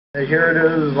And here it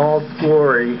is in all its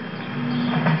glory.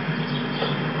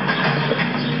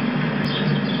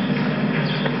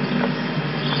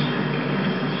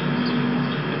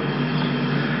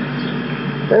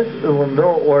 This is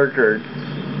Linvilla Orchards.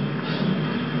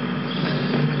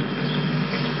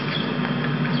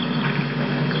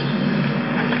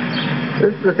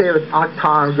 This is the famous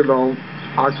octagonal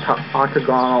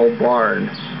barn.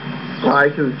 Why?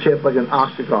 Because it's shaped like an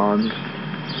octagon.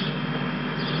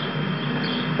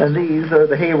 And these are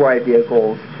the hayride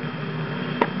vehicles.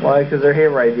 Why? Because they're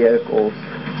hayride vehicles.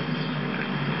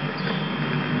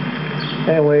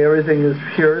 Anyway, everything is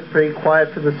here. It's pretty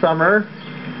quiet for the summer.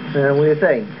 And what do you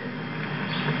think?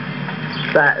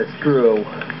 That is true.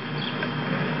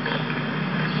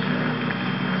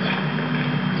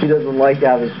 He doesn't like to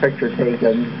have his picture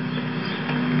taken.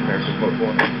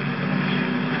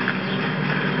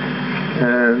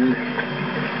 And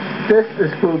this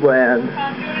is Foodland.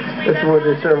 This is where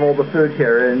they serve all the food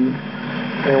here, and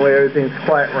anyway, everything's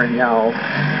quiet right now.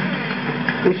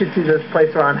 You should see this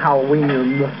place around Halloween.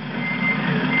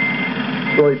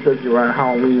 It's really busy around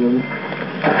Halloween.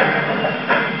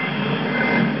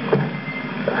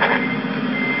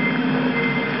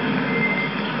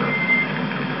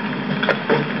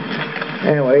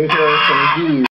 Anyway, here are some geese.